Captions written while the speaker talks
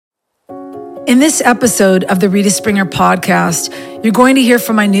In this episode of the Rita Springer podcast, you're going to hear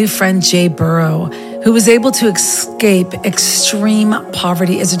from my new friend, Jay Mbiro, who was able to escape extreme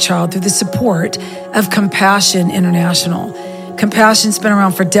poverty as a child through the support of Compassion International. Compassion's been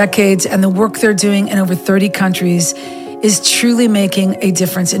around for decades, and the work they're doing in over 30 countries is truly making a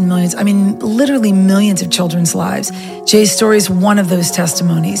difference in millions. I mean, literally millions of children's lives. Jay's story is one of those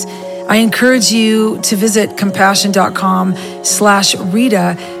testimonies. I encourage you to visit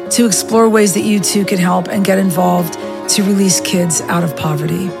compassion.com/Rita to explore ways that you too can help and get involved to release kids out of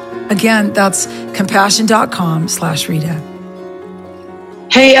poverty. Again, that's compassion.com/Rita.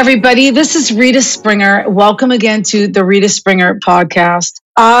 Hey, everybody, this is Rita Springer. Welcome again to the Rita Springer podcast.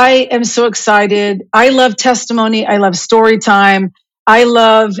 I am so excited. I love testimony. I love story time. I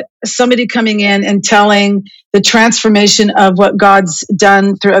love somebody coming in and telling the transformation of what God's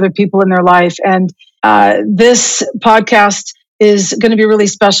done through other people in their life. And this podcast is going to be really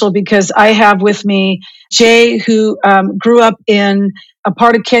special because I have with me Jay, who grew up in a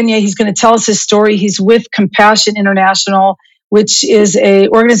part of Kenya. He's going to tell us his story. He's with Compassion International, which is an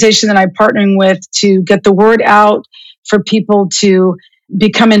organization that I'm partnering with to get the word out for people to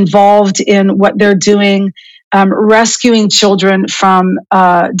become involved in what they're doing, rescuing children from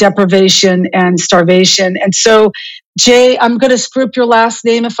deprivation and starvation. And so, Jay, I'm going to screw up your last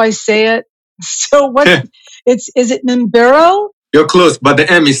name if I say it. So what? Is it Mbiro? You're close, but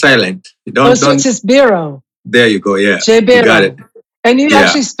the M is silent. So it's just Mbiro. There you go. Yeah, Jay Mbiro. You got it. And you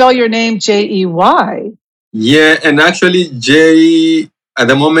actually spell your name Jey. Yeah, and actually Jay at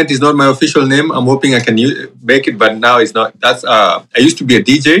the moment is not my official name. I'm hoping I can make it, but now it's not. That's I used to be a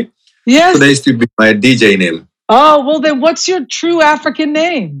DJ. Yes. So that used to be my DJ name. Oh, well then what's your true African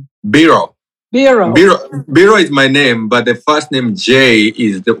name? Mbiro. Mbiro is my name, but the first name Jay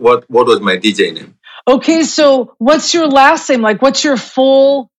is what was my DJ name. Okay, so what's your last name? Like, what's your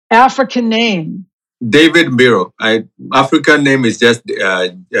full African name? David Mbiro. African name is just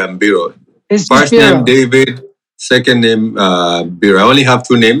Mbiro. First name David, second name Mbiro. I only have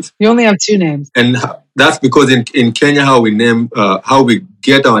two names. You only have two names, and that's because in Kenya, how we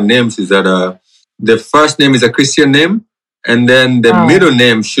get our names is that the first name is a Christian name, and then the middle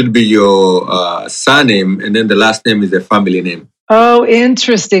name should be your surname, and then the last name is a family name. Oh,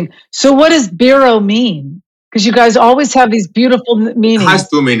 interesting. So what does Mbiro mean? Because you guys always have these beautiful meanings. It has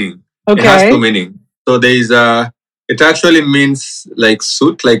two meanings. Okay. It has two meanings. So it actually means like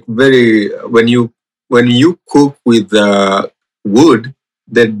soot, like when you cook with wood,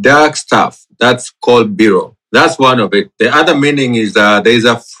 the dark stuff, that's called Mbiro. That's one of it. The other meaning is there is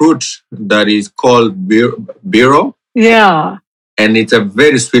a fruit that is called Mbiro. Yeah. And it's a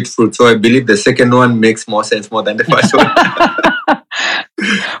very sweet fruit. So I believe the second one makes more sense more than the first one.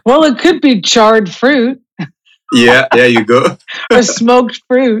 Well, it could be charred fruit. Yeah, there you go. Or smoked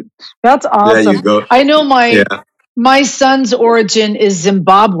fruit. That's awesome. There you go. I know my son's origin is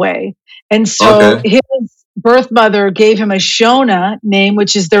Zimbabwe. And so his birth mother gave him a Shona name,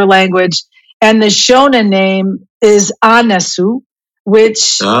 which is their language. And the Shona name is Anasu,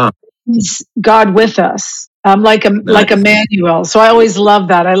 which is God with us. Like Emmanuel. So I always love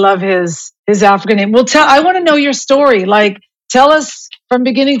that. I love his African name. Well, I want to know your story. Like, tell us from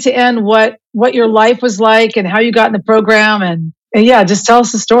beginning to end what your life was like and how you got in the program, and just tell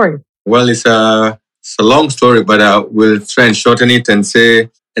us the story. Well, it's a long story, but we'll try and shorten it and see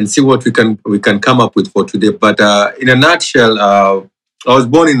what we can come up with for today. But in a nutshell, I was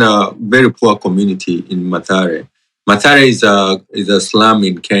born in a very poor community in Mathare. Mathare is a slum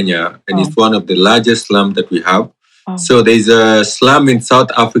in Kenya, and it's one of the largest slums that we have. Oh. So there's a slum in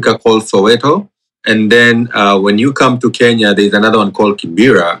South Africa called Soweto. And then when you come to Kenya, there's another one called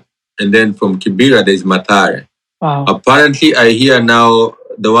Kibera. And then from Kibera, there's Mathare. Wow. Apparently, I hear now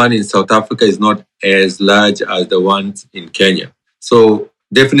the one in South Africa is not as large as the ones in Kenya. So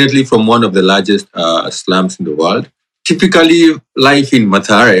definitely from one of the largest slums in the world. Typically, life in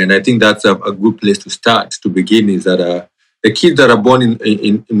Mathare, and I think that's a good place to start, to begin, is that the kids that are born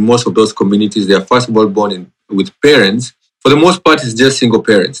in most of those communities, they are first of all born with parents. For the most part, it's just single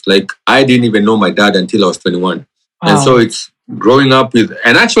parents. Like, I didn't even know my dad until I was 21. Wow. And so it's growing up with...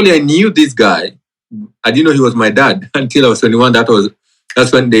 And actually, I knew this guy. I didn't know he was my dad until I was 21. That's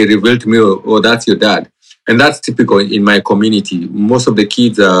when they revealed to me, oh, that's your dad. And that's typical in my community. Most of the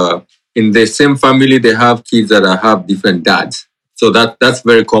kids are... In the same family, they have kids that have different dads. So that's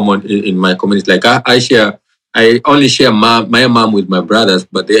very common in my community. Like I only share my mom with my brothers,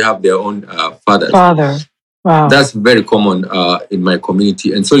 but they have their own fathers. Father. Wow. That's very common in my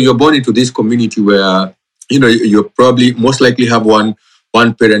community. And so you're born into this community where, you probably most likely have one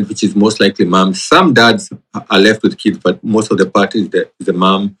parent, which is most likely mom. Some dads are left with kids, but most of the part is the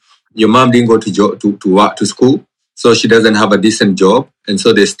mom your mom didn't go to work to school, so she doesn't have a decent job, and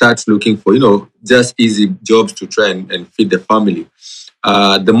so they start looking for just easy jobs to try and feed the family.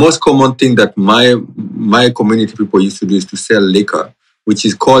 The most common thing that my community people used to do is to sell liquor, which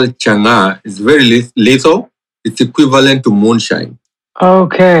is called changa. It's very lethal. It's equivalent to moonshine.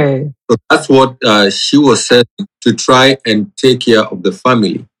 Okay. So that's what she was selling to try and take care of the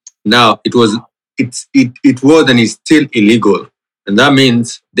family. Now it was and is still illegal, and that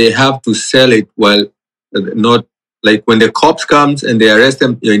means they have to sell it while not like when the cops comes and they arrest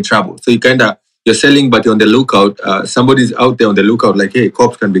them, you're in trouble. So you're selling, but you're on the lookout. Somebody's out there on the lookout, like, hey,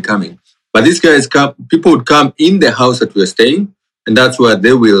 cops can be coming. But these guys come. People would come in the house that we're staying, and that's where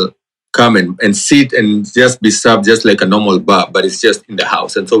they will come and sit and just be served just like a normal bar, but it's just in the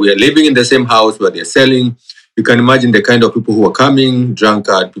house. And so we are living in the same house where they're selling. You can imagine the kind of people who are coming,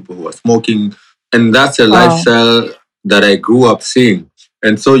 drunkard, people who are smoking. And that's a Wow. lifestyle that I grew up seeing.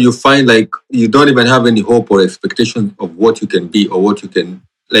 And so you find like you don't even have any hope or expectation of what you can be or what you can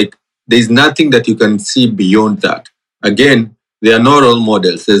like. There's nothing that you can see beyond that. Again, they are not role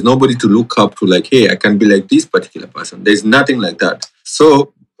models. There's nobody to look up to like, hey, I can be like this particular person. There's nothing like that.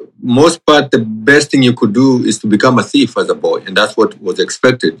 So most part, the best thing you could do is to become a thief as a boy, and that's what was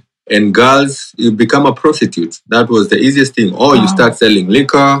expected. And girls, you become a prostitute. That was the easiest thing. Or you Wow. start selling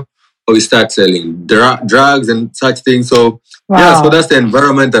liquor, or you start selling drugs and such things. So yeah, so Wow. that's the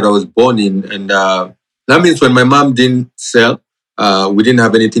environment that I was born in, and that means when my mom didn't sell, we didn't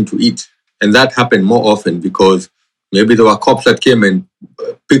have anything to eat, and that happened more often because maybe there were cops that came and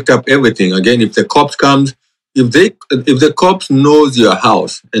picked up everything. Again, if the cops comes, if the cops knows your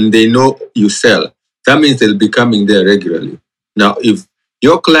house and they know you sell, that means they'll be coming there regularly. Now, if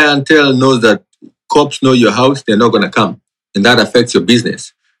your clientele knows that cops know your house, they're not going to come, and that affects your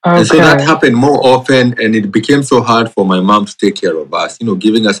business. And so that Okay. happened more often, and it became so hard for my mom to take care of us,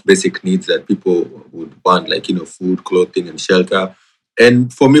 giving us basic needs that people would want, like, food, clothing, and shelter.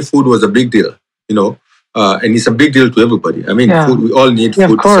 And for me, food was a big deal, and it's a big deal to everybody. I mean, Yeah. food, we all need Yeah,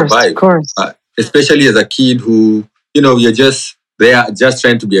 of food to course. Of survive, course. especially as a kid who, you're just there, just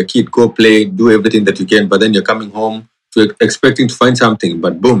trying to be a kid, go play, do everything that you can, but then you're coming home to expecting to find something,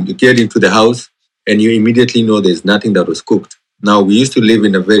 but boom, you get into the house and you immediately know there's nothing that was cooked. Now, we used to live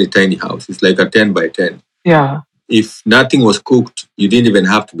in a very tiny house. It's like a 10 by 10. Yeah. If nothing was cooked, you didn't even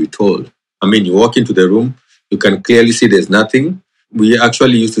have to be told. I mean, you walk into the room, you can clearly see there's nothing. We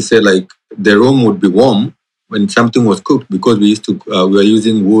actually used to say like the room would be warm when something was cooked because we were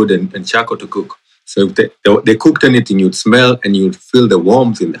using wood and charcoal to cook. So if they cooked anything, you'd smell and you'd feel the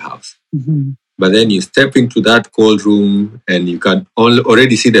warmth in the house. Mhm. But then you step into that cold room and you can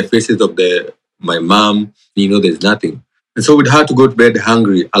already see the faces of my mom. There's nothing. And so we'd have to go to bed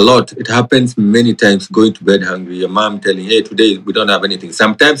hungry a lot. It happens many times going to bed hungry. Your mom telling, hey, today we don't have anything.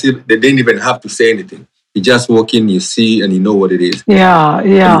 Sometimes they didn't even have to say anything. You just walk in, you see, and you know what it is. Yeah.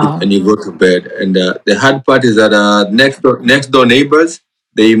 Yeah. And you go to bed. And the hard part is that next door neighbors,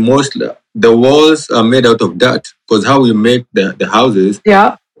 the walls are made out of dirt because how we make the houses,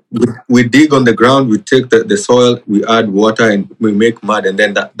 Yeah. we dig on the ground, we take the soil, we add water, and we make mud, and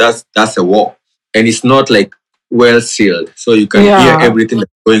then that's a wall. And it's not like well sealed, so you can hear Yeah. everything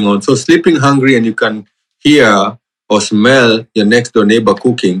that's going on. So sleeping hungry, and you can hear or smell your next door neighbor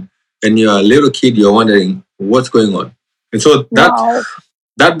cooking, and you're a little kid, you're wondering what's going on. And so Wow.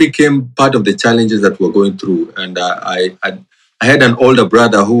 that became part of the challenges that we're going through. And I had an older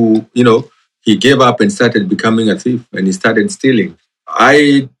brother who, he gave up and started becoming a thief, and he started stealing.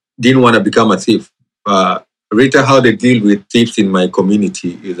 I didn't want to become a thief. Rita, how they deal with thieves in my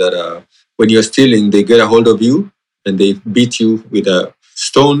community is that when you're stealing, they get a hold of you and they beat you with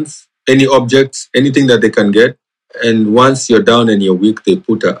stones, any objects, anything that they can get. And once you're down and you're weak, they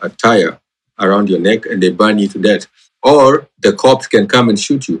put a tire around your neck and they burn you to death. Or the cops can come and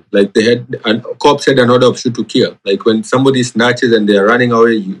shoot you. Like cops had an order of shoot to kill. Like when somebody snatches and they're running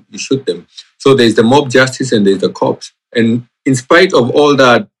away, you shoot them. So there's the mob justice and there's the cops. And in spite of all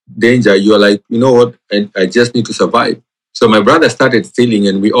that danger, you're like, you know what? I just need to survive. So my brother started stealing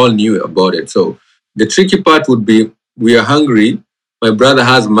and we all knew about it. So the tricky part would be we are hungry. My brother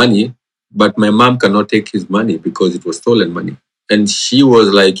has money, but my mom cannot take his money because it was stolen money. And she was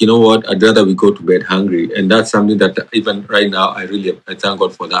like, you know what? I'd rather we go to bed hungry. And that's something that even right now, I thank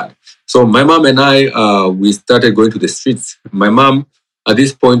God for that. So my mom and I, we started going to the streets. My mom, at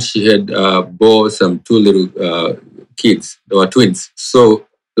this point, she had bought some two little kids. They were twins. So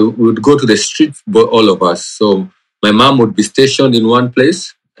we would go to the streets, all of us. So my mom would be stationed in one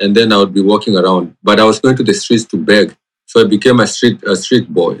place, and then I would be walking around. But I was going to the streets to beg. So I became a street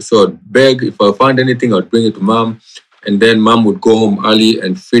boy. So I'd beg. If I found anything, I'd bring it to mom. And then mom would go home early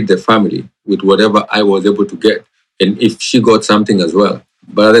and feed the family with whatever I was able to get. And if she got something as well.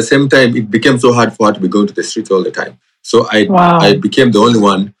 But at the same time, it became so hard for her to be going to the streets all the time. So I became the only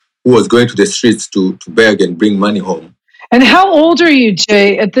one who was going to the streets to beg and bring money home. And how old are you,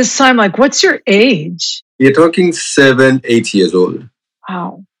 Jay, at this time? Like, what's your age? You're talking 7, 8 years old.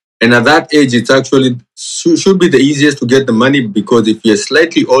 Wow. And at that age, it's actually should be the easiest to get the money because if you're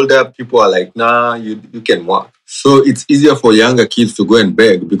slightly older, people are like, nah, you can walk. So it's easier for younger kids to go and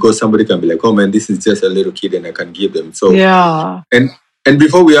beg because somebody can be like, oh man, this is just a little kid and I can give them. So yeah. And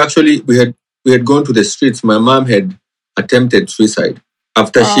before we had gone to the streets, my mom had attempted suicide.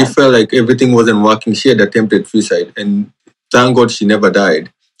 After she felt like everything wasn't working, she had attempted suicide. And thank God she never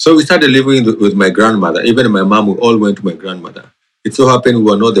died. So we started living with my grandmother. Even my mom, we all went to my grandmother. It so happened we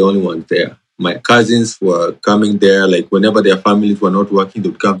were not the only ones there. My cousins were coming there, like whenever their families were not working, they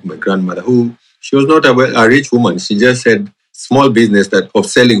would come to my grandmother, who she was not a rich woman. She just had small business of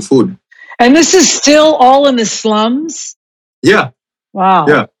selling food. And this is still all in the slums? Yeah. Wow.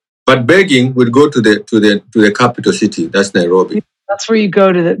 Yeah. But begging would go to the capital city. That's Nairobi. That's where you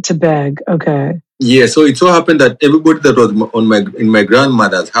go to beg. Okay. Yeah. So it so happened that everybody that was in my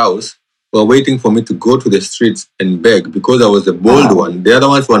grandmother's house were waiting for me to go to the streets and beg because I was the bold one. The other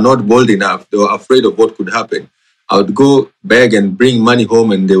ones were not bold enough. They were afraid of what could happen. I would go beg and bring money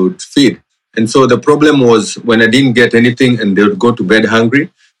home and they would feed. And so the problem was when I didn't get anything and they would go to bed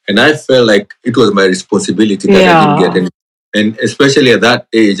hungry. And I felt like it was my responsibility that I didn't get anything. And especially at that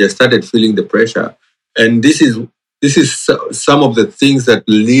age, I started feeling the pressure. And this is some of the things that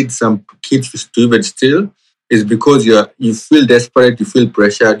lead some kids to even steal is because you feel desperate, you feel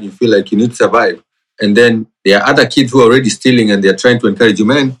pressured, you feel like you need to survive. And then there are other kids who are already stealing and they're trying to encourage you,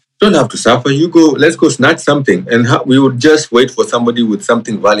 man, don't have to suffer. You go, let's go snatch something. And we would just wait for somebody with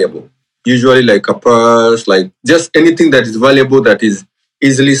something valuable. Usually like a purse, like just anything that is valuable that is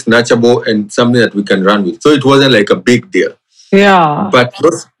easily snatchable and something that we can run with. So it wasn't like a big deal. Yeah. But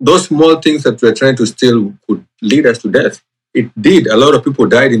those small things that we're trying to steal could lead us to death. It did. A lot of people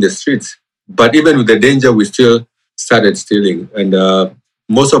died in the streets. But even with the danger, we still started stealing. And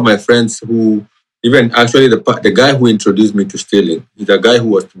most of my friends who, even actually the guy who introduced me to stealing, is a guy who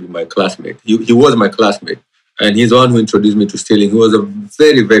was to be my classmate. He was my classmate. And he's the one who introduced me to stealing. He was a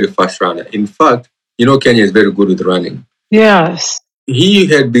very, very fast runner. In fact, Kenya is very good with running. Yes. He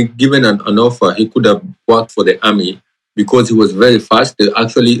had been given an offer. He could have worked for the army because he was very fast.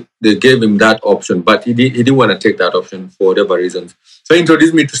 They gave him that option, but he didn't want to take that option for whatever reasons. So he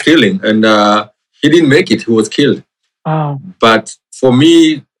introduced me to stealing, and he didn't make it. He was killed. Wow. But for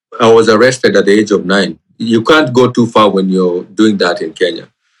me, I was arrested at the age of 9. You can't go too far when you're doing that in Kenya.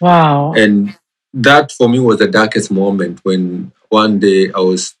 Wow. And that for me was the darkest moment when one day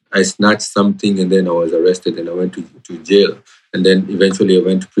I snatched something and then I was arrested and I went to jail. And then eventually I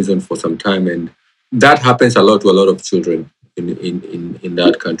went to prison for some time. And that happens a lot to a lot of children in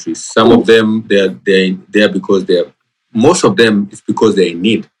that country. Some of them, they're there because most of them, it's because they're in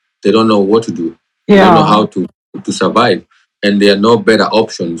need. They don't know what to do. They don't know how to survive. And there are no better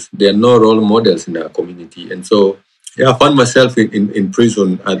options. There are no role models in our community. And so, I found myself in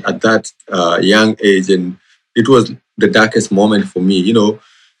prison at that young age. And it was the darkest moment for me,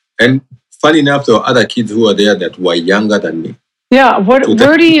 And funny enough, there were other kids who were there that were younger than me. Yeah.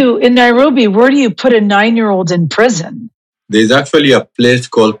 In Nairobi, where do you put a 9-year-old in prison? There's actually a place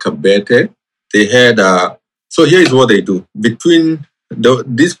called Kabete. They had, so here is what they do. Between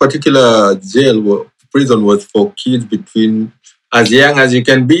this particular prison was for kids between as young as you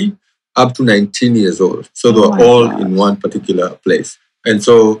can be up to 19 years old. So they were all in one particular place. And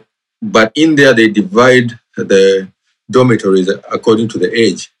so, but in there, they divide the dormitories according to the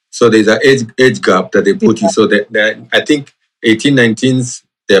age. So there's an age gap that they put you. So I think 18, 19s,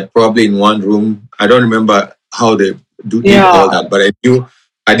 they're probably in one room. I don't remember how they did all that, but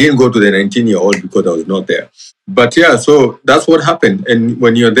I didn't go to the 19-year-old because I was not there. But so that's what happened. And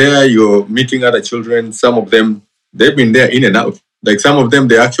when you're there, you're meeting other children. Some of them, they've been there in and out. Like some of them,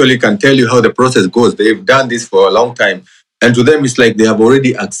 they actually can tell you how the process goes. They've done this for a long time. And to them, it's like they have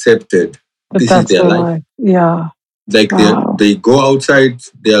already accepted this is their life. Yeah. Like they go outside,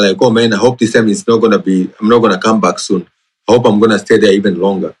 they're like, oh man, I hope this time I'm not going to come back soon. I hope I'm going to stay there even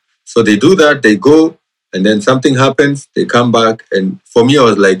longer. So they do that, they go, and then something happens, they come back. And for me, I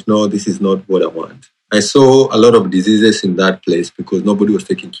was like, no, this is not what I want. I saw a lot of diseases in that place because nobody was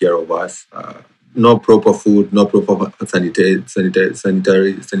taking care of us. No proper food, no proper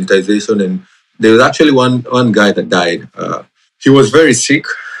sanitization. And there was actually one guy that died. He was very sick,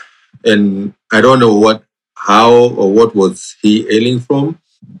 and I don't know how or what was he ailing from.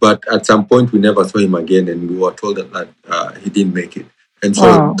 But at some point, we never saw him again, and we were told that he didn't make it. And so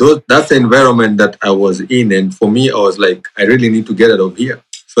Wow. that's the environment that I was in. And for me, I was like, I really need to get out of here.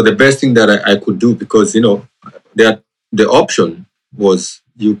 So the best thing that I could do, because, that the option was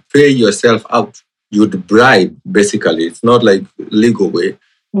you pay yourself out. You'd bribe, basically. It's not like legal way.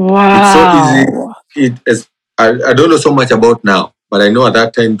 It's so easy. Wow. It is. I don't know so much about now, but I know at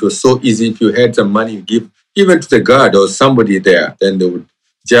that time it was so easy. If you had some money, you give even to the guard or somebody there, then they would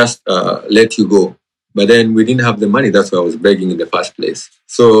just let you go. But then we didn't have the money. That's why I was begging in the first place.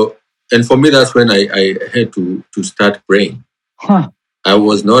 So, and for me, that's when I had to start praying. Huh. I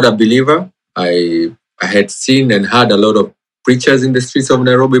was not a believer. I had seen and heard a lot of preachers in the streets of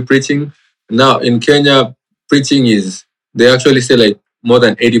Nairobi preaching. Now in Kenya, preaching is, they actually say like more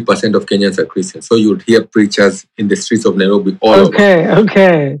than 80% of Kenyans are Christians. So you would hear preachers in the streets of Nairobi all over.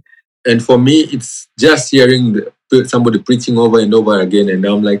 Okay. And for me, it's just hearing somebody preaching over and over again. And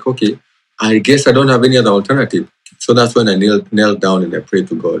I'm like, okay, I guess I don't have any other alternative. So that's when I knelt down and I prayed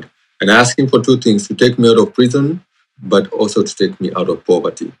to God. And I asked him for two things: to take me out of prison, but also to take me out of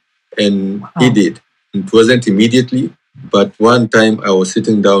poverty. And he did. It wasn't immediately, but one time I was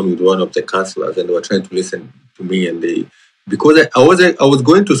sitting down with one of the counselors and they were trying to listen to me. And because I was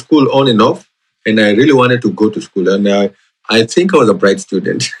going to school on and off, and I really wanted to go to school. And I think I was a bright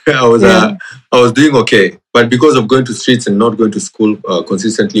student. I was doing okay, but because of going to streets and not going to school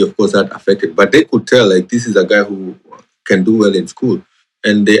consistently, of course, that affected. But they could tell, like, this is a guy who can do well in school.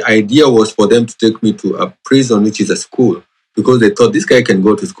 And the idea was for them to take me to a prison, which is a school, because they thought this guy can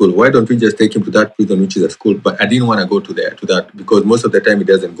go to school. Why don't we just take him to that prison, which is a school? But I didn't want to go to that, because most of the time it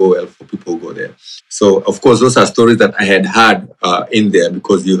doesn't go well for people who go there. So, of course, those are stories that I had heard in there,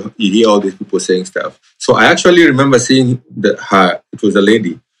 because you hear all these people saying stuff. So I actually remember seeing her. It was a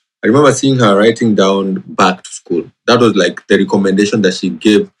lady. I remember seeing her writing down back to school. That was like the recommendation that she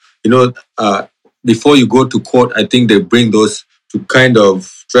gave. Before you go to court, I think they bring those to kind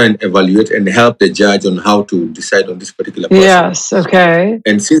of try and evaluate and help the judge on how to decide on this particular person. Yes. Okay.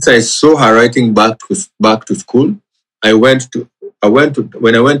 And since I saw her writing back to school, when I went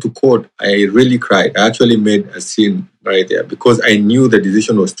to court, I really cried. I actually made a scene right there, because I knew the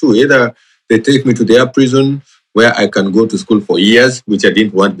decision was two: either they take me to their prison where I can go to school for years, which I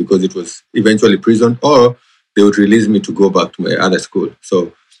didn't want because it was eventually prison, or they would release me to go back to my other school.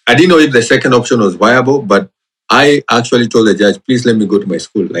 So I didn't know if the second option was viable, but I actually told the judge, please let me go to my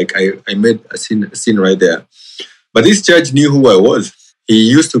school. Like, I made a scene right there. But this judge knew who I was.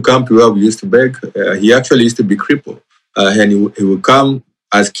 He used to come to where we used to beg. He actually used to be crippled. And he would come,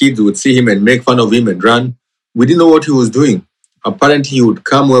 as kids would see him and make fun of him and run. We didn't know what he was doing. Apparently, he would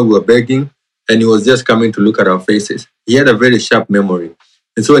come where we were begging, and he was just coming to look at our faces. He had a very sharp memory.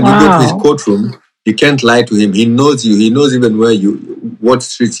 And so when you go to his courtroom, you can't lie to him. He knows you. He knows even what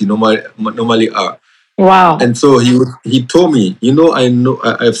streets you normally are. Wow. And so he told me,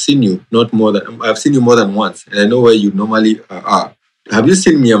 I've seen you I've seen you more than once, and I know where you normally are. Have you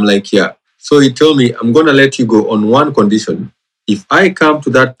seen me? I'm like, yeah. So he told me, I'm going to let you go on one condition. If I come to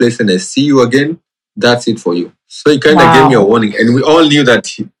that place and I see you again, that's it for you. So he kind of gave me a warning, and we all knew that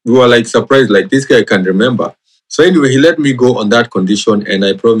we were like surprised, like, this guy can remember. So anyway, he let me go on that condition, and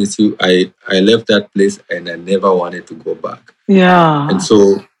I promise you, I left that place and I never wanted to go back. Yeah. And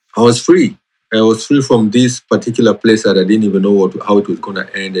so I was free. I was free from this particular place that I didn't even know how it was going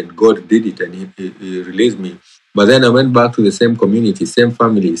to end, and God did it, and he released me. But then I went back to the same community, same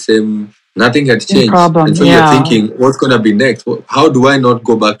family, nothing had changed. And so you're thinking, what's going to be next? How do I not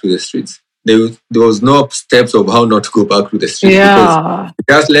go back to the streets? There was no steps of how not to go back to the streets, because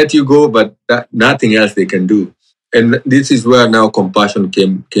they just let you go, but nothing else they can do. And this is where now compassion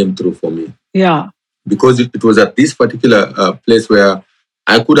came through for me. Yeah. Because it was at this particular place where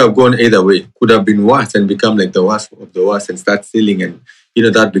I could have gone either way. Could have been worse and become like the worst of the worst and start stealing, and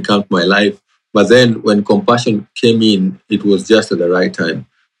that became my life. But then when compassion came in, it was just at the right time.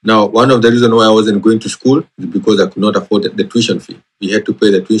 Now, one of the reasons why I wasn't going to school is because I could not afford the tuition fee. We had to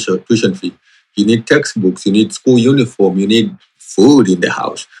pay the tuition fee. You need textbooks, you need school uniform, you need food in the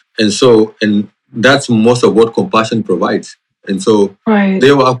house. And that's most of what compassion provides. And so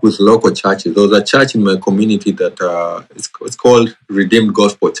they work with local churches. There was a church in my community that it's called Redeemed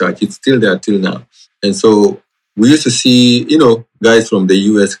Gospel Church. It's still there till now. And so we used to see, guys from the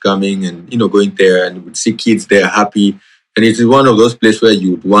US coming and, going there, and we'd see kids there happy. And it is one of those places where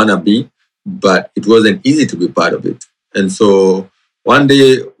you would want to be, but it wasn't easy to be part of it. And so one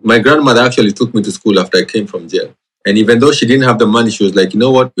day, my grandmother actually took me to school after I came from jail. And even though she didn't have the money, she was like, you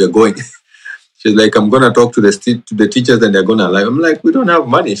know what, we're going. She's like, I'm going to talk to the teachers and they're going to lie. I'm like, we don't have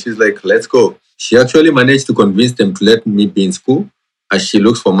money. She's like, let's go. She actually managed to convince them to let me be in school. as she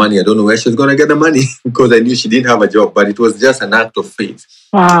looks for money, I don't know where she's going to get the money because I knew she didn't have a job, but it was just an act of faith.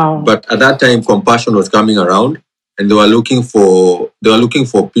 Wow. But at that time, compassion was coming around, and they were looking for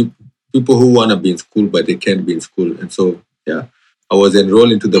people who want to be in school, but they can't be in school. And so, yeah, I was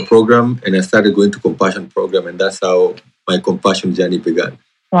enrolled into the program, and I started going to compassion program, and that's how my compassion journey began.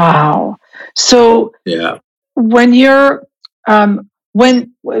 Wow. So Yeah. when you're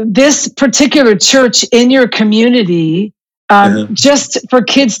when this particular church in your community, just for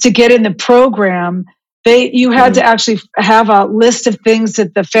kids to get in the program, you had to actually have a list of things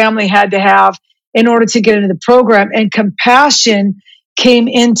that the family had to have in order to get into the program. And compassion came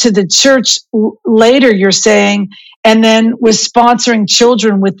into the church later, you're saying, and then was sponsoring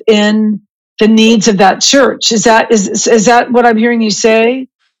children within the needs of that church. Is that what I'm hearing you say?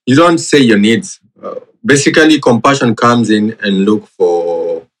 You don't say your needs. Basically, compassion comes in and look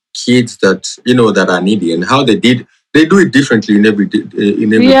for kids that that are needy, and how they do it differently in every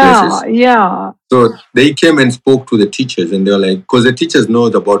places. Yeah. So they came and spoke to the teachers, and they're like, because the teachers know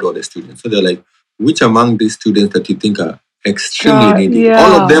about all the students, so they're like, which among these students that you think are extremely needy? Yeah.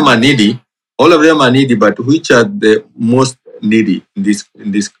 All of them are needy. All of them are needy, but which are the most needy in this?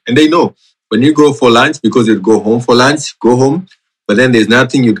 And they know when you go for lunch, because you'd go home for lunch, go home. But then there's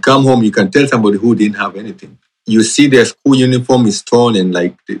nothing. You'd come home, you can tell somebody who didn't have anything. You see their school uniform is torn and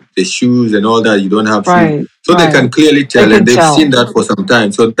like the shoes and all that, you don't have shoes. So they can clearly tell, and they've seen that for some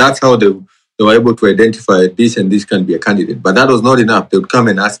time. So that's how they were able to identify this and this can be a candidate. But that was not enough. They would come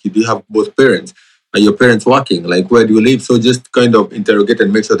and ask you, do you have both parents? Are your parents working? Like, where do you live? So just kind of interrogate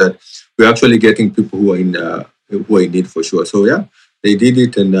and make sure that we're actually getting people who are in need for sure. So yeah, they did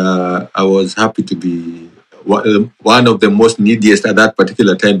it, and I was happy to be one of the most neediest at that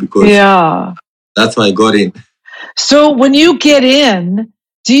particular time, because that's why I got in. So when you get in,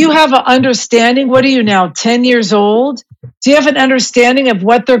 do you have an understanding? What are you now, 10 years old? Do you have an understanding of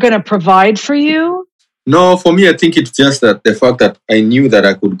what they're going to provide for you? No, for me, I think it's just that the fact that I knew that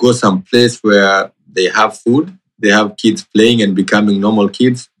I could go someplace where they have food, they have kids playing and becoming normal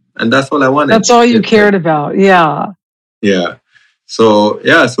kids. And that's all I wanted. That's all you cared about. Yeah. Yeah. So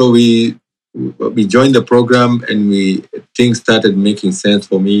we joined the program, and things started making sense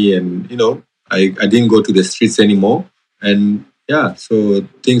for me. And, I didn't go to the streets anymore. And yeah, so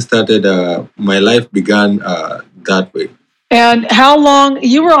things started, my life began that way. And how long,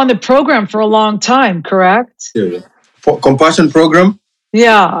 you were on the program for a long time, correct? Yeah. For compassion program?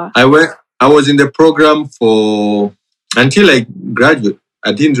 Yeah. I was in the program until I graduate.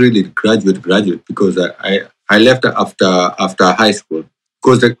 I didn't really graduate because I left after high school.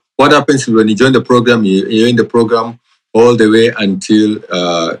 Because what happens is when you join the program, you're in the program all the way until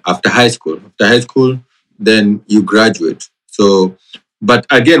after high school. After high school, then you graduate. So, but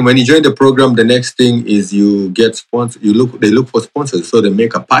again, when you join the program, the next thing is you get sponsors. They look for sponsors, so they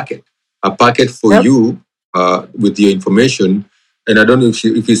make a packet for you with your information. And I don't know if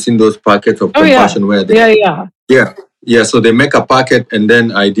you've seen those packets of compassion where they yeah. So they make a packet, and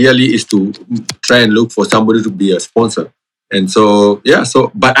then ideally is to try and look for somebody to be a sponsor. And so,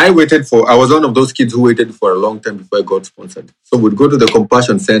 but I was one of those kids who waited for a long time before I got sponsored. So we'd go to the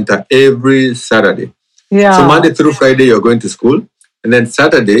compassion center every Saturday. Yeah. So Monday through Friday, you're going to school. And then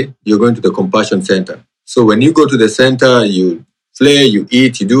Saturday, you're going to the compassion center. So when you go to the center, you play, you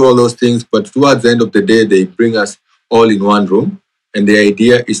eat, you do all those things. But towards the end of the day, they bring us all in one room. And the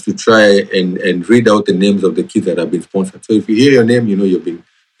idea is to try and read out the names of the kids that have been sponsored. So if you hear your name, you have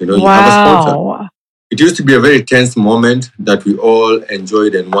a sponsor. It used to be a very tense moment that we all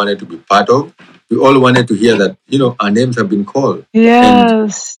enjoyed and wanted to be part of. We all wanted to hear that, our names have been called.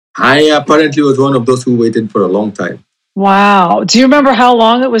 Yes. And I apparently was one of those who waited for a long time. Wow. Do you remember how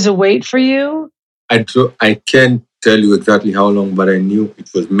long it was a wait for you? I can't tell you exactly how long, but I knew it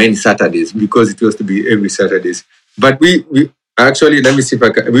was many Saturdays because it used to be every Saturdays. But we actually, let me see if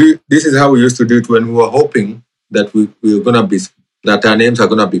I can. This is how we used to do it when we were hoping that we were going to be, that our names are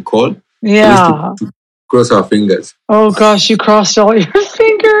going to be called. Yeah. To cross our fingers. Oh gosh, you crossed all your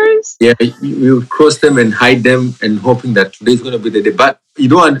fingers. Yeah, you cross them and hide them and hoping that today's going to be the day. But you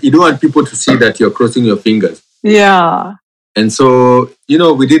don't want people to see that you're crossing your fingers. Yeah. And so,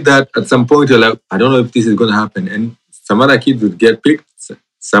 we did that. At some point, you're like, I don't know if this is going to happen. And some other kids would get picked.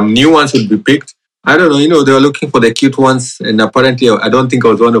 Some new ones would be picked. I don't know, they were looking for the cute ones. And apparently, I don't think I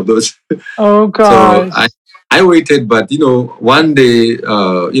was one of those. Oh, gosh. So I waited, but, one day,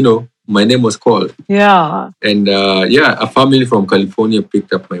 my name was called. Yeah. And a family from California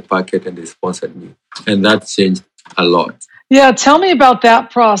picked up my packet and they sponsored me. And that changed a lot. Yeah, tell me about that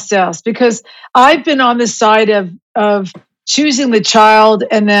process, because I've been on the side of choosing the child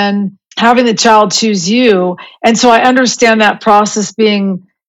and then having the child choose you. And so I understand that process being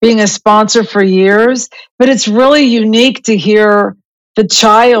a sponsor for years, but it's really unique to hear the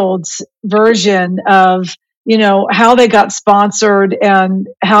child's version of, how they got sponsored and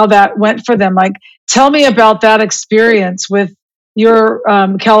how that went for them. Like, tell me about that experience with your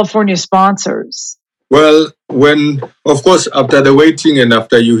California sponsors. Well, when, of course, after the waiting and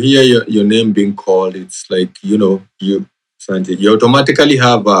after you hear your name being called, it's like, Sanjay, you automatically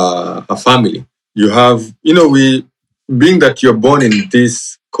have a family. You have, being that you're born in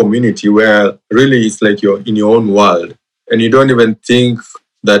this community where really it's like you're in your own world and you don't even think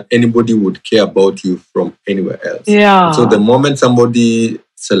that anybody would care about you from anywhere else. Yeah. So the moment somebody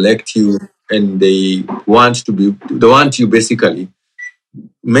select you and they want you basically,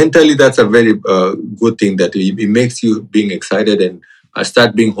 mentally that's a very good thing that it makes you being excited and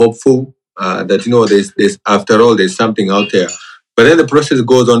start being hopeful that there's after all there's something out there. But then the process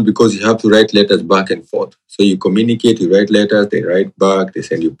goes on because you have to write letters back and forth. So you communicate, you write letters, they write back, they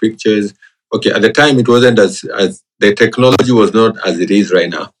send you pictures. Okay, at the time it wasn't as the technology was not as it is right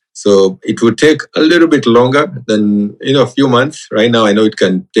now. So it would take a little bit longer than a few months. Right now I know it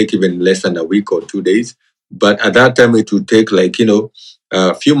can take even less than a week or 2 days. But at that time it would take like,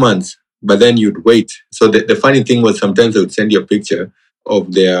 a few months, but then you'd wait. So the funny thing was sometimes they would send you a picture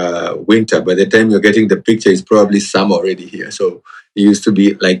of their winter. By the time you're getting the picture, it's probably summer already here. So it used to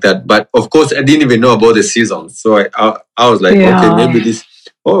be like that. But of course, I didn't even know about the seasons. So I was like, Yeah. okay, maybe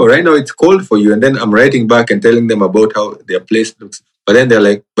right now it's cold for you. And then I'm writing back and telling them about how their place looks. But then they're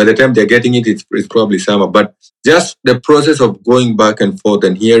like, by the time they're getting it, it's probably summer. But just the process of going back and forth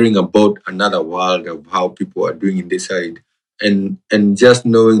and hearing about another world of how people are doing in this side and just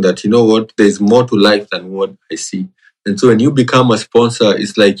knowing that there's more to life than what I see. And so when you become a sponsor,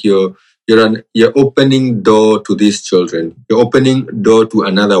 it's like you're opening door to these children. You're opening door to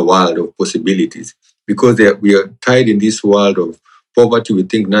another world of possibilities because we are tied in this world of poverty. We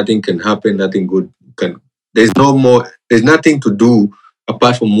think nothing can happen, nothing good can. There's no more. There's nothing to do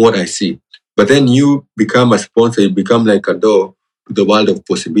apart from what I see. But then you become a sponsor. You become like a door to the world of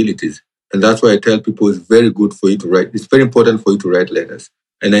possibilities. And that's why I tell people it's very good for you to write. It's very important for you to write letters.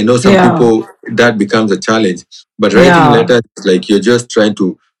 And I know some people that becomes a challenge, but writing letters is like you're just trying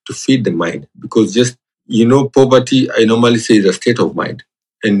to feed the mind because poverty, I normally say is a state of mind.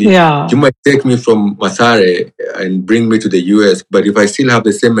 And you might take me from Masare and bring me to the US, but if I still have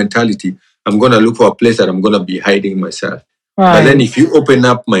the same mentality, I'm going to look for a place that I'm going to be hiding myself. Right. But then if you open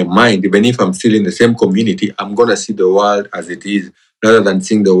up my mind, even if I'm still in the same community, I'm going to see the world as it is rather than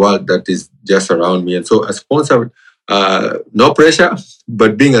seeing the world that is just around me. And so a sponsor, no pressure,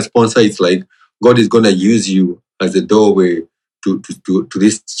 but being a sponsor, it's like God is going to use you as a doorway to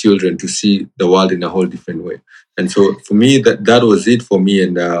these children to see the world in a whole different way. And so for me, that was it for me.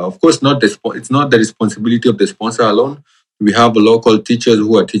 And of course, it's not the responsibility of the sponsor alone. We have local teachers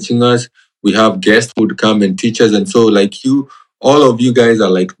who are teaching us. We have guests who would come and teach us. And so like all of you guys are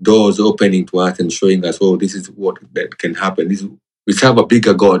like doors opening to us and showing us, oh, this is what that can happen. We have a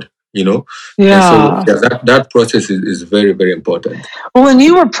bigger God, Yeah. And so that process is very, very important. Well, and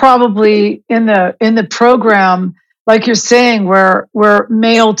you were probably in the program, like you're saying, where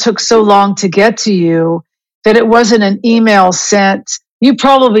mail took so long to get to you that it wasn't an email sent.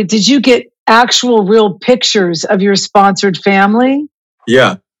 Did you get actual real pictures of your sponsored family?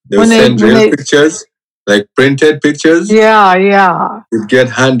 Yeah. They would send real pictures, like printed pictures. Yeah. You'd get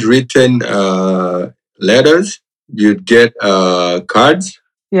handwritten letters. You'd get cards.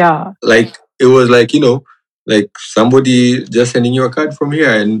 Yeah. Like it was like, like somebody just sending you a card from here.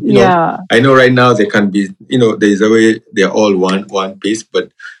 And, I know right now they can be, there's a way they're all one piece.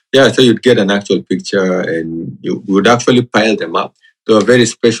 But yeah, so you'd get an actual picture and you would actually pile them up. They were very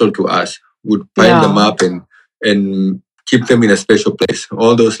special to us. Would pile them up and keep them in a special place.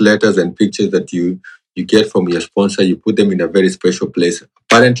 All those letters and pictures that you get from your sponsor, you put them in a very special place.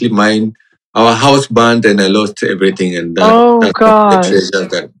 Apparently our house burned and I lost everything, and that's the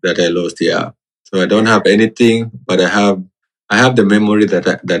treasure that I lost. Yeah, so I don't have anything, but I have the memory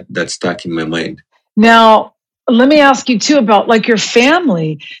that stuck in my mind. Now, let me ask you too about like your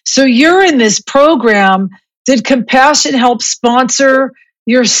family. So you're in this program. Did Compassion help sponsor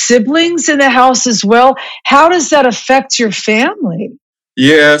your siblings in the house as well? How does that affect your family?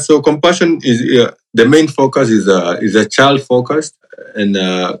 Yeah, so Compassion is the main focus is a child focused and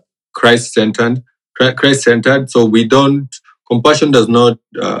Christ centered. So Compassion does not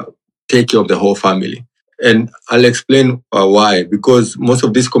take care of the whole family. And I'll explain why. Because most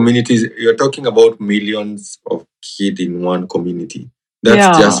of these communities, you're talking about millions of kids in one community.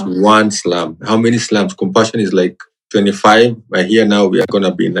 That's just one slum. How many slums? Compassion is like 25. By here now, we are going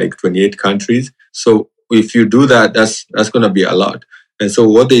to be in like 28 countries. So if you do that, that's going to be a lot. And so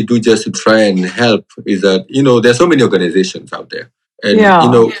what they do just to try and help is that, there's so many organizations out there. And,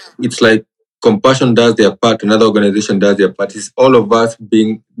 it's like Compassion does their part, another organization does their part. It's all of us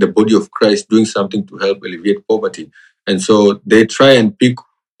being the body of Christ doing something to help alleviate poverty. And so they try and pick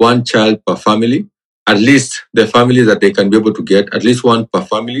one child per family, at least the families that they can be able to get, at least one per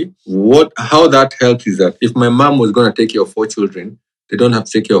family. How that helps is that if my mom was going to take care of 4 children, they don't have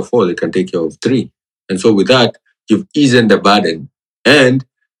to take care of 4, they can take care of 3. And so with that, you've eased the burden. And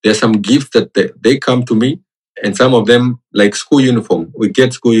there's some gifts that they come to me, and some of them, like school uniform, we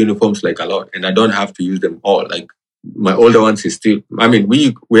get school uniforms like a lot, and I don't have to use them all. Like my older ones is still,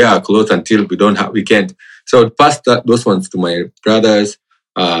 we wear our clothes until we can't. So I'd pass those ones to my brothers.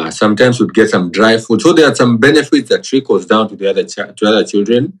 Sometimes we'd get some dry food. So there are some benefits that trickles down to the other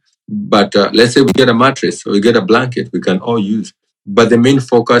children. But let's say we get a mattress or we get a blanket, we can all use. But the main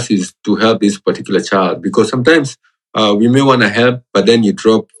focus is to help this particular child, because sometimes we may want to help, but then you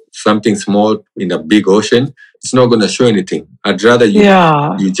drop something small in a big ocean. It's not going to show anything. I'd rather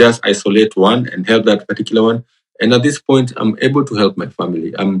you just isolate one and help that particular one. And at this point, I'm able to help my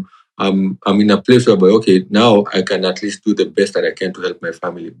family. I'm in a place where, okay, now I can at least do the best that I can to help my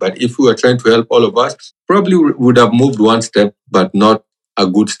family. But if we were trying to help all of us, probably we would have moved one step, but not a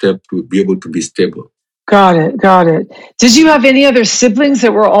good step to be able to be stable. Got it. Did you have any other siblings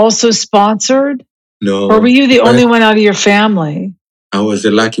that were also sponsored? No. Or were you the only one out of your family? I was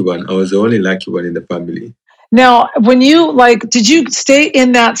the lucky one. I was the only lucky one in the family. Now, when you did you stay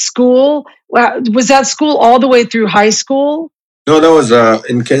in that school? Was that school all the way through high school? No, that was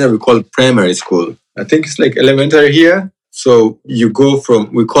in Kenya, we call primary school. I think it's like elementary here. So you go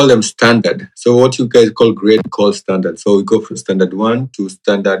we call them standard. So what you guys call grade, call standard. So we go from standard 1 to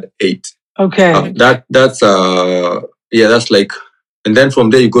standard 8. Okay. That's like, and then from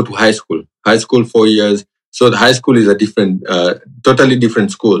there you go to high school. High school 4 years. So the high school is a different, totally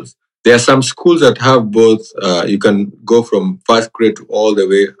different schools. There are some schools that have both. You can go from first grade to all the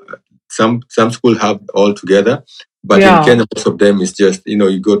way. Some schools have all together, but in Kenya, most of them is just,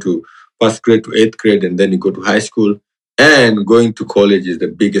 you go to first grade to 8th grade, and then you go to high school. And going to college is the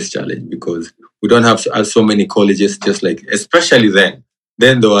biggest challenge, because we don't have so many colleges, just like, especially then.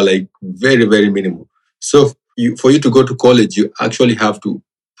 Then they were like very, very minimal. So for you to go to college, you actually have to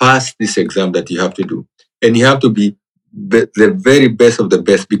pass this exam that you have to do. And you have to be the very best of the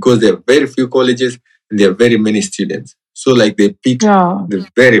best, because there are very few colleges and there are very many students. So like they pick the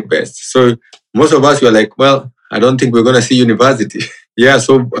very best. So most of us were like, well, I don't think we're going to see university.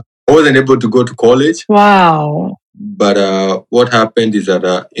 So I wasn't able to go to college. Wow. But what happened is that,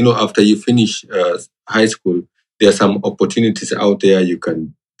 after you finish high school, there are some opportunities out there. You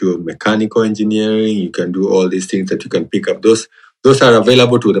can do mechanical engineering. You can do all these things that you can pick up. Those are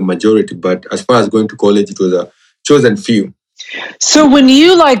available to the majority. But as far as going to college, it was a chosen few. So when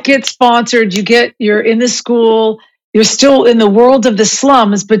you get sponsored, you're in the school, you're still in the world of the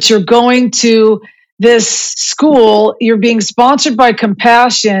slums, but you're going to this school, you're being sponsored by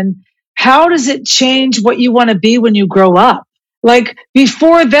Compassion. How does it change what you want to be when you grow up? Like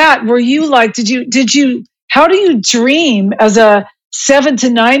before that, were you how do you dream as a 7 to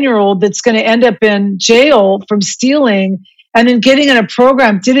 9-year-old that's going to end up in jail from stealing and then getting in a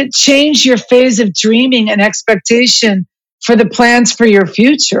program? Did it change your phase of dreaming and expectation for the plans for your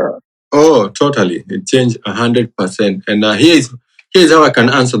future? Oh, totally. It changed 100%. And here's how I can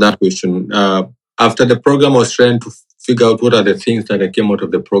answer that question. After the program, I was trying to figure out what are the things that I came out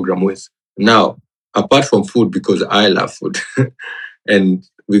of the program with. Now, apart from food, because I love food, and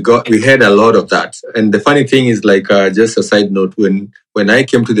we had a lot of that. And the funny thing is, just a side note, when I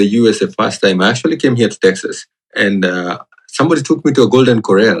came to the US the first time, I actually came here to Texas, and somebody took me to a Golden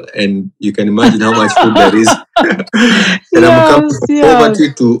Corral, and you can imagine how much food there is. And I'm coming from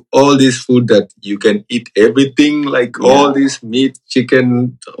poverty to all this food that you can eat everything, all this meat,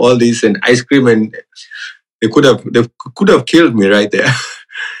 chicken, all this, and ice cream, and they could have killed me right there.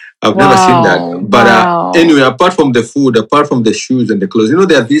 I've never seen that. But anyway, apart from the food, apart from the shoes and the clothes,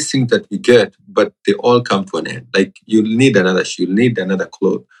 there are these things that we get, but they all come to an end. Like you'll need another shoe, you'll need another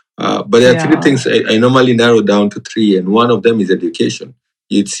clothes. But there are 3 things I normally narrow down to 3, and one of them is education.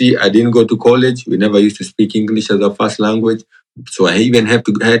 You'd see, I didn't go to college. We never used to speak English as our first language. So I even had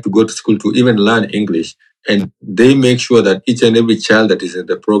to go to school to even learn English. And they make sure that each and every child that is in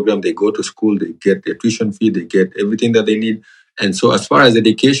the program, they go to school, they get their tuition fee, they get everything that they need. And so as far as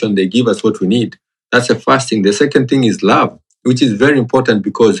education, they give us what we need. That's the first thing. The second thing is love, which is very important,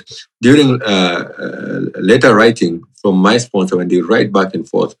 because during letter writing from my sponsor, when they write back and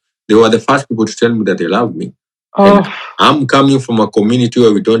forth, they were the first people to tell me that they loved me. Oh, And I'm coming from a community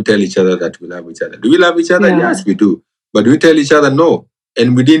where we don't tell each other that we love each other. Do we love each other? yeah. Yes, we do. But do we tell each other no?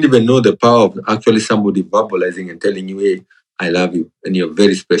 And we didn't even know the power of actually somebody verbalizing and telling you, hey, I love you and you're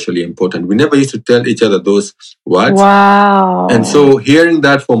very specially important. We never used to tell each other those words. Wow. And so hearing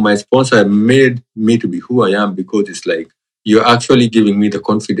that from my sponsor made me to be who I am, because it's like you're actually giving me the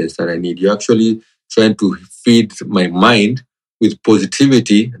confidence that I need. You're actually trying to feed my mind with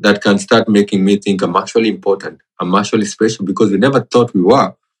positivity that can start making me think I'm actually important. I'm actually special, because we never thought we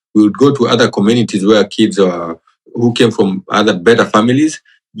were. We would go to other communities where kids are who came from other better families.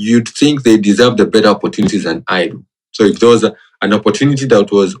 You'd think they deserve the better opportunities than I do. So if there was an opportunity that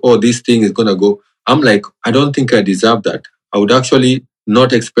was, oh, this thing is gonna go, I'm like, I don't think I deserve that. I would actually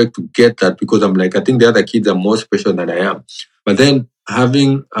not expect to get that, because I'm like, I think the other kids are more special than I am. But then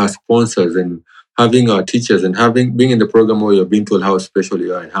having our sponsors and having our teachers and being in the program where you're being told how special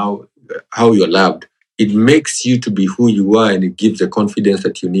you are and how you're loved, it makes you to be who you are, and it gives the confidence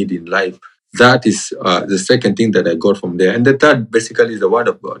that you need in life. That is the second thing that I got from there. And the third basically is the word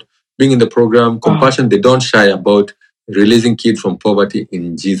of God. Being in the program, Compassion, they don't shy about releasing kids from poverty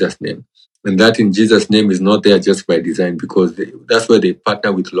in Jesus' name. And that in Jesus' name is not there just by design, because that's where they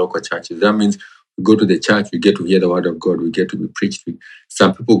partner with local churches. That means we go to the church, we get to hear the word of God, we get to be preached to.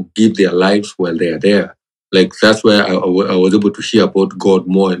 Some people give their lives while they are there. Like that's where I was able to hear about God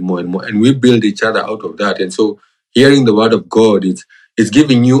more and more and more. And we build each other out of that. And so hearing the word of God, it's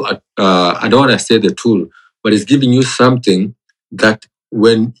giving you, I don't want to say the tool, but it's giving you something that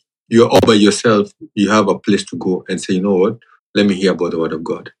when you're all by yourself, you have a place to go and say, you know what, let me hear about the word of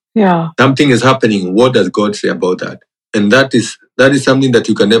God. Yeah. Something is happening. What does God say about that? And that is something that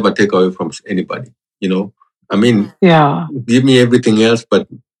you can never take away from anybody. You know, I mean, Yeah. give me everything else, but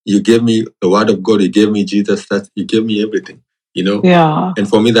you gave me the word of God. You gave me Jesus. You gave me everything. You know, Yeah. and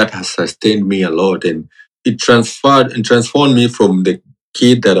for me that has sustained me a lot, and it transformed me from the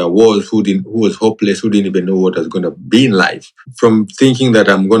kid that I was, who was hopeless, who didn't even know what was going to be in life, from thinking that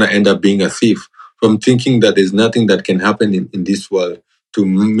I'm going to end up being a thief, from thinking that there's nothing that can happen in this world, to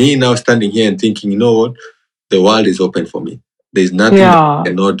me now standing here and thinking, you know what, the world is open for me. There's nothing that I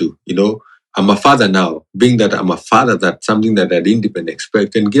cannot do. You know, I'm a father now. Being that I'm a father, that's something that I didn't even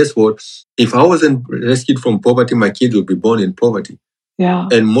expect. And guess what? If I wasn't rescued from poverty, my kids would be born in poverty. Yeah.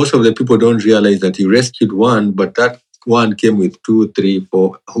 And most of the people don't realize that you rescued one, but that one came with 2, 3,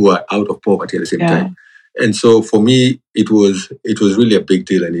 4 who are out of poverty at the same time. And so for me, it was really a big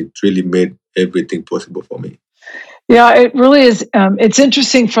deal, and it really made everything possible for me. Yeah, it really is. It's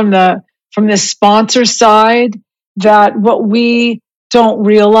interesting from the sponsor side that what we don't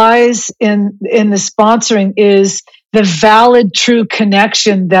realize in the sponsoring is the valid, true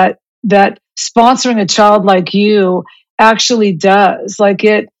connection that sponsoring a child like you actually does. Like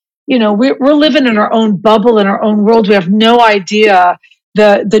it, we're living in our own bubble, in our own world. We have no idea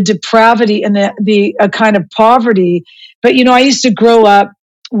the depravity and the kind of poverty. But I used to grow up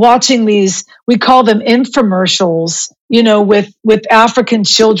watching these, we call them infomercials, with African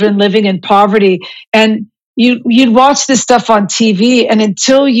children living in poverty. And you'd watch this stuff on TV, and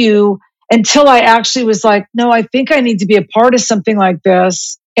until I actually was like, no, I think I need to be a part of something like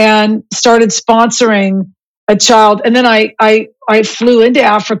this, and started sponsoring a child. And then I flew into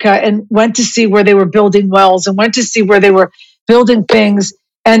Africa and went to see where they were building wells, and went to see where they were building things,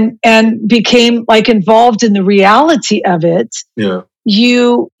 and became like involved in the reality of it. Yeah.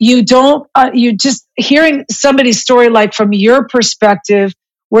 You just hearing somebody's story, like from your perspective,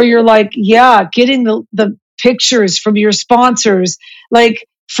 where you're like, yeah, getting the pictures from your sponsors, like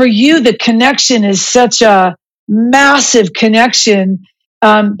for you, the connection is such a massive connection,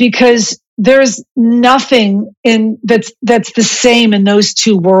 because there's nothing that's the same in those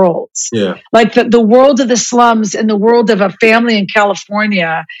two worlds. Yeah. Like the world of the slums and the world of a family in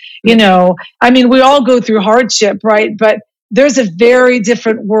California, I mean, we all go through hardship, right? But there's a very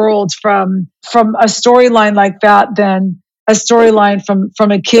different world from a storyline like that than a storyline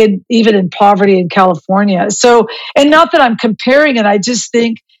from a kid even in poverty in California. So, and not that I'm comparing it, I just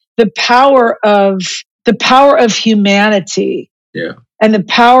think the power of humanity, and the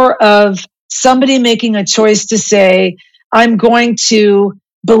power of somebody making a choice to say, I'm going to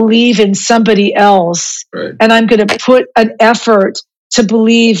believe in somebody else, right, and I'm going to put an effort to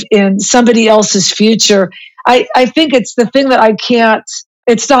believe in somebody else's future. I think it's the thing that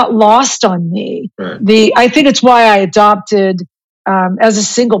it's not lost on me. Right. I think it's why I adopted as a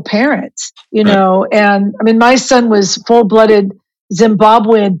single parent, and I mean, my son was full-blooded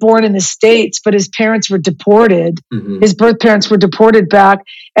Zimbabwean, born in the States, but his parents were deported. Mm-hmm. His birth parents were deported back,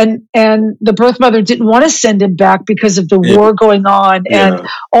 and the birth mother didn't want to send him back because of the war going on and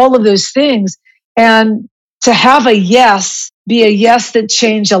all of those things. And to have a yes be a yes that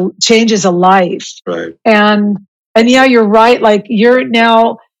changes a life. Right. And yeah, you're right. Like you're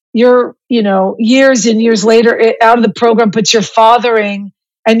years and years later out of the program, but you're fathering,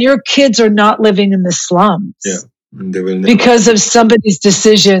 and your kids are not living in the slums. Yeah. They will never. Because of somebody's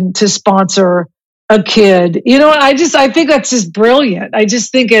decision to sponsor a kid. You know what? I think that's just brilliant. I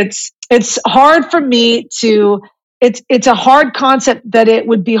just think it's hard for me to, it's a hard concept that it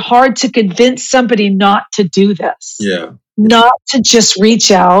would be hard to convince somebody not to do this. Yeah. Not to just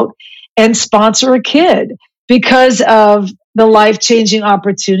reach out and sponsor a kid because of the life-changing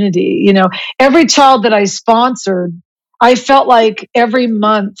opportunity. You know, every child that I sponsored, I felt like every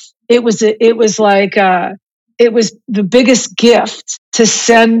month it was the biggest gift to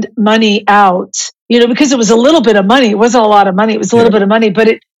send money out, because it was a little bit of money. It wasn't a lot of money. It was a little bit of money, but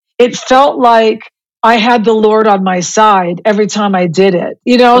it felt like I had the Lord on my side every time I did it,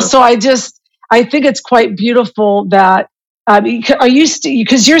 So I think it's quite beautiful that,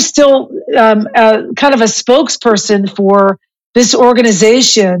 because you're still kind of a spokesperson for this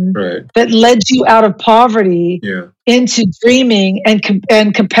organization that led you out of poverty into dreaming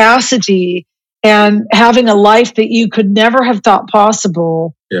and capacity and having a life that you could never have thought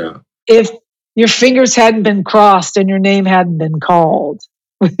possible if your fingers hadn't been crossed and your name hadn't been called.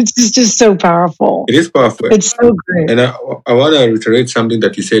 Which is just so powerful. It is powerful. It's so great. And I want to reiterate something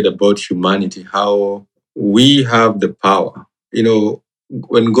that you said about humanity, how we have the power.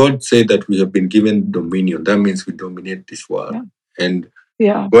 When God said that we have been given dominion, that means we dominate this world. Yeah.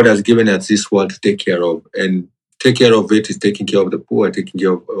 And God has given us this world to take care of. And take care of it is taking care of the poor, taking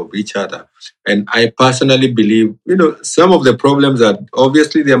care of each other. And I personally believe, some of the problems are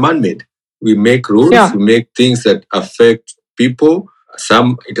obviously they're man-made. We make rules, we make things that affect people.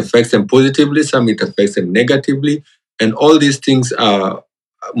 Some it affects them positively, some it affects them negatively. And all these things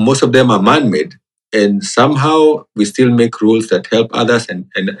most of them are man-made. And somehow we still make rules that help others and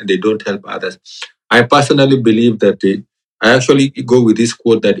they don't help others. I personally believe that I actually go with this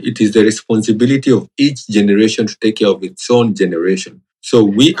quote that it is the responsibility of each generation to take care of its own generation. So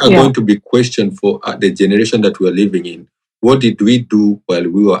we are going to be questioned for the generation that we are living in. What did we do while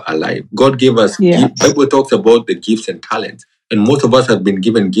we were alive? God gave us gifts. The Bible talks about the gifts and talents. And most of us have been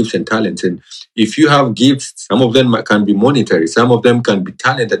given gifts and talents. And if you have gifts, some of them can be monetary. Some of them can be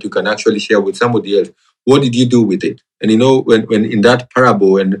talent that you can actually share with somebody else. What did you do with it? And when in that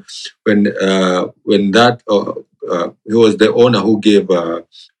parable, when that he was the owner who gave,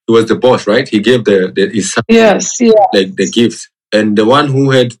 he was the boss, right? He gave his son like the gifts. And the one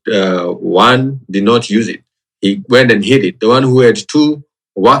who had one did not use it. He went and hid it. The one who had two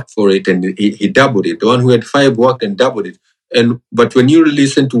worked for it and he doubled it. The one who had 5 worked and doubled it. But when you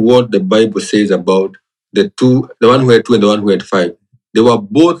listen to what the Bible says about the one who had 2 and the one who had 5, they were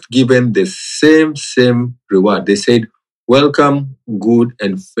both given the same reward. They said, "Welcome, good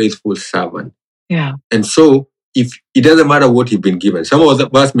and faithful servant." Yeah. And so, if it doesn't matter what you've been given, some of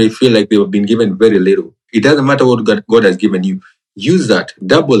us may feel like they've been given very little. It doesn't matter what God has given you. Use that,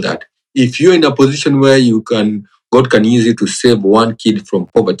 double that. If you're in a position where God can use it to save one kid from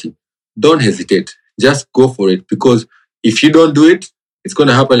poverty, don't hesitate. Just go for it, because if you don't do it, it's going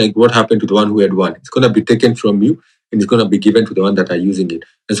to happen like what happened to the one who had one. It's going to be taken from you and it's going to be given to the one that are using it.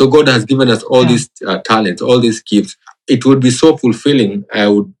 And so God has given us all these talents, all these gifts. It would be so fulfilling, I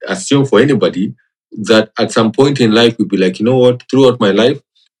would assume, for anybody that at some point in life, we'd be like, you know what, throughout my life,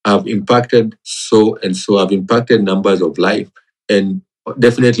 I've impacted so and so. I've impacted numbers of life. And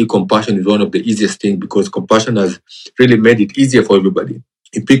definitely compassion is one of the easiest things, because compassion has really made it easier for everybody.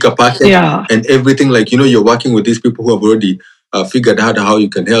 You pick a person and everything, like, you're working with these people who have already figured out how you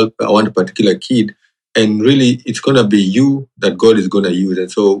can help one particular kid. And really, it's going to be you that God is going to use.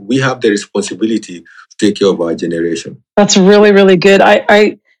 And so we have the responsibility to take care of our generation. That's really, really good.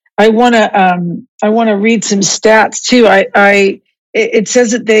 I want to read some stats too. It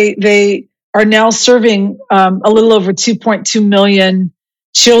says that they are now serving a little over 2.2 million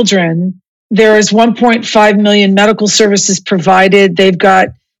children. There is 1.5 million medical services provided. They've got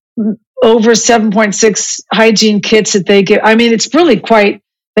over 7.6 hygiene kits that they give. I mean, it's really quite,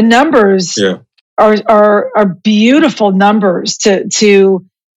 the numbers are beautiful numbers to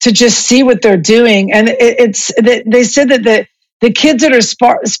just see what they're doing. And they said that the kids that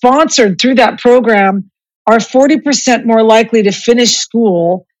are sponsored through that program are 40% more likely to finish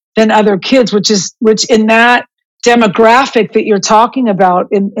school than other kids, which in that demographic that you're talking about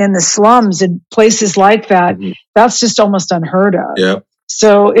in the slums and places like that, that's just almost unheard of. Yeah.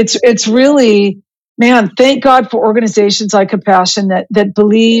 So it's really, man, thank God for organizations like Compassion that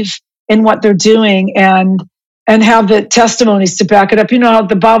believe in what they're doing and and have the testimonies to back it up. You know how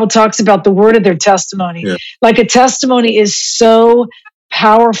the Bible talks about the word of their testimony. Yeah. Like a testimony is so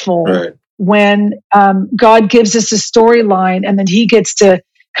powerful Right. when God gives us a storyline and then he gets to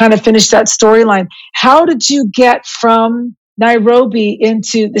kind of finish that storyline. How did you get from Nairobi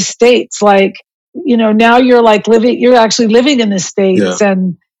into the States? Like, now you're actually living in the States. Yeah.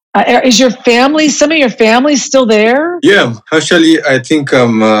 And is some of your family still there? Yeah, actually, I think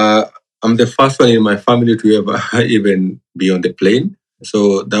I'm the first one in my family to ever even be on the plane.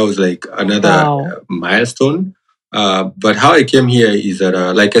 So that was like another milestone. But how I came here is that,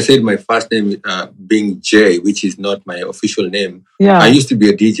 like I said, my first name being Jay, which is not my official name. Yeah. I used to be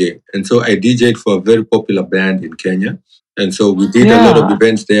a DJ. And so I DJed for a very popular band in Kenya. And so we did a lot of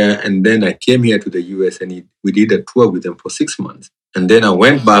events there. And then I came here to the US and we did a tour with them for 6 months. And then I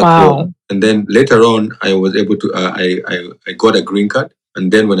went back home. And then later on, I was able to, I got a green card.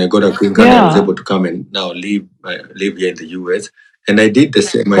 And then when I got a green card, I was able to come and now live here in the US. And I did the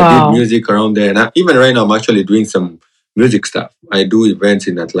same. I did music around there. And even right now, I'm actually doing some music stuff. I do events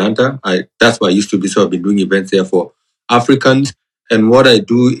in Atlanta. That's where I used to be. So I've been doing events there for Africans. And what I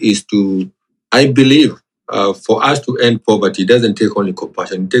do is I believe for us to end poverty, it doesn't take only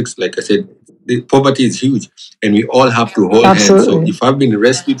compassion. It takes, like I said, poverty is huge. And we all have to hold hands. So if I've been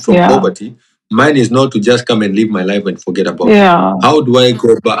rescued from poverty, mine is not to just come and live my life and forget about it. How do I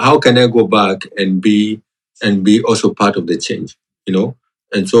go back? How can I go back and be also part of the change?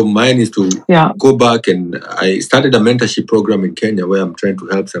 And so mine is to go back, and I started a mentorship program in Kenya where I'm trying to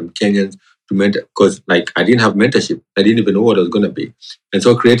help some Kenyans to mentor, because like I didn't have mentorship. I didn't even know what it was going to be. And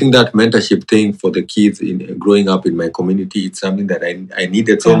so creating that mentorship thing for the kids in growing up in my community, it's something that I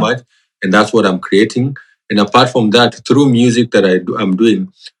needed so much. And that's what I'm creating. And apart from that, through music that I'm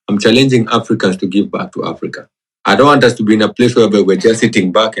doing, I'm challenging Africans to give back to Africa. I don't want us to be in a place where we're just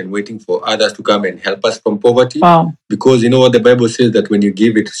sitting back and waiting for others to come and help us from poverty. Because you know what the Bible says, that when you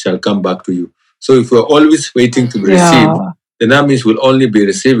give, it shall come back to you. So if we're always waiting to receive, then that means we'll only be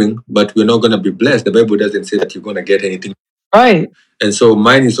receiving, but we're not going to be blessed. The Bible doesn't say that you're going to get anything. Right. And so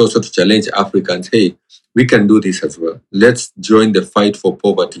mine is also to challenge Africans. Hey, we can do this as well. Let's join the fight for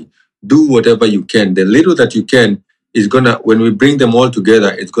poverty. Do whatever you can. The little that you can is gonna, when we bring them all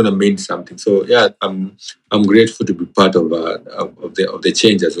together, it's gonna mean something. So yeah, I'm grateful to be part of the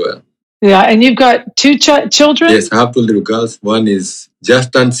change as well. Yeah, and you've got two children. Yes, I have two little girls. One is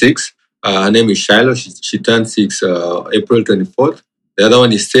just turned 6. Her name is Shiloh. She turned 6 April 24th. The other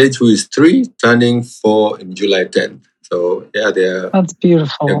one is Sage, who is 3, turning 4 in July 10th. So yeah, that's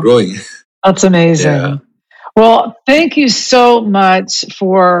beautiful. They're growing. That's amazing. Yeah. Well, thank you so much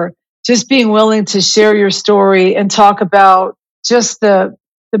for just being willing to share your story and talk about just the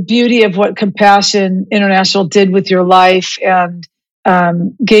beauty of what Compassion International did with your life and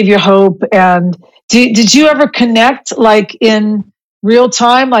gave you hope. And did you ever connect like in real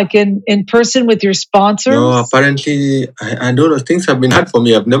time, like in person with your sponsors? No, apparently, I don't know. Things have been hard for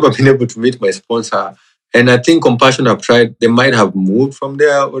me. I've never been able to meet my sponsor. And I think Compassion have tried, they might have moved from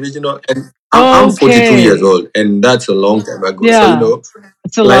their original. And I'm 42 years old, and that's a long time ago. Yeah.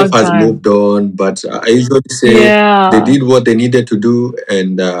 So, life has moved on. But I usually say they did what they needed to do,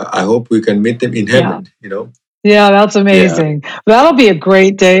 and I hope we can meet them in heaven, Yeah, that's amazing. Yeah. That'll be a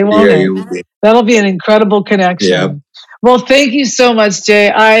great day, won't it? It will be. That'll be an incredible connection. Yeah. Well, thank you so much,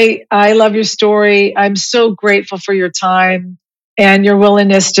 Jay. I love your story. I'm so grateful for your time and your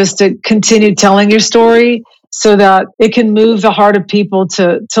willingness just to continue telling your story so that it can move the heart of people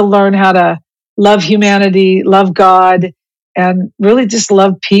to learn how to love humanity, love God, and really just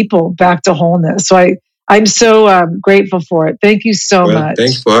love people back to wholeness. So I'm so grateful for it. Thank you so much.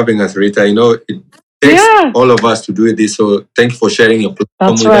 Thanks for having us, Rita. It takes all of us to do this. So thank you for sharing your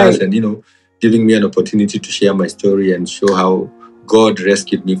platform with us and, giving me an opportunity to share my story and show how God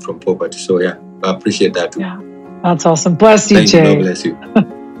rescued me from poverty. So yeah, I appreciate that too. Yeah, that's awesome. Bless you, Jay. God bless you.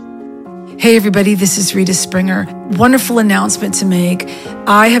 Hey everybody, this is Rita Springer. Wonderful announcement to make.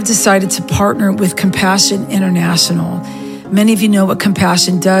 I have decided to partner with Compassion International. Many of you know what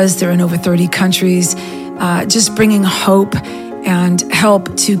Compassion does. They're in over 30 countries, just bringing hope and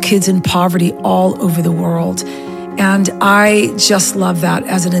help to kids in poverty all over the world. And I just love that.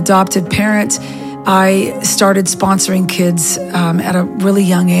 As an adopted parent, I started sponsoring kids at a really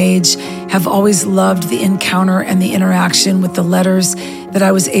young age, have always loved the encounter and the interaction with the letters that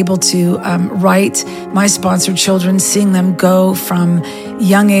I was able to write my sponsored children, seeing them go from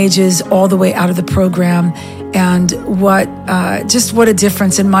young ages all the way out of the program. And what a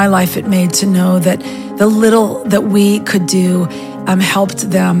difference in my life it made to know that the little that we could do helped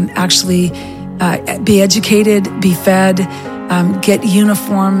them actually be educated, be fed, get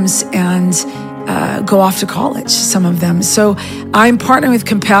uniforms, and go off to college, some of them. So I'm partnering with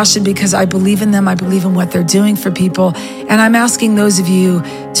Compassion because I believe in them. I believe in what they're doing for people. And I'm asking those of you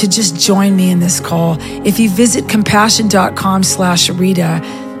to just join me in this call. If you visit compassion.com/Rita,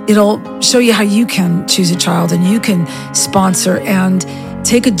 it'll show you how you can choose a child and you can sponsor and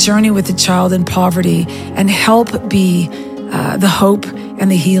take a journey with a child in poverty and help be the hope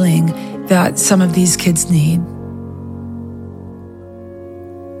and the healing that some of these kids need.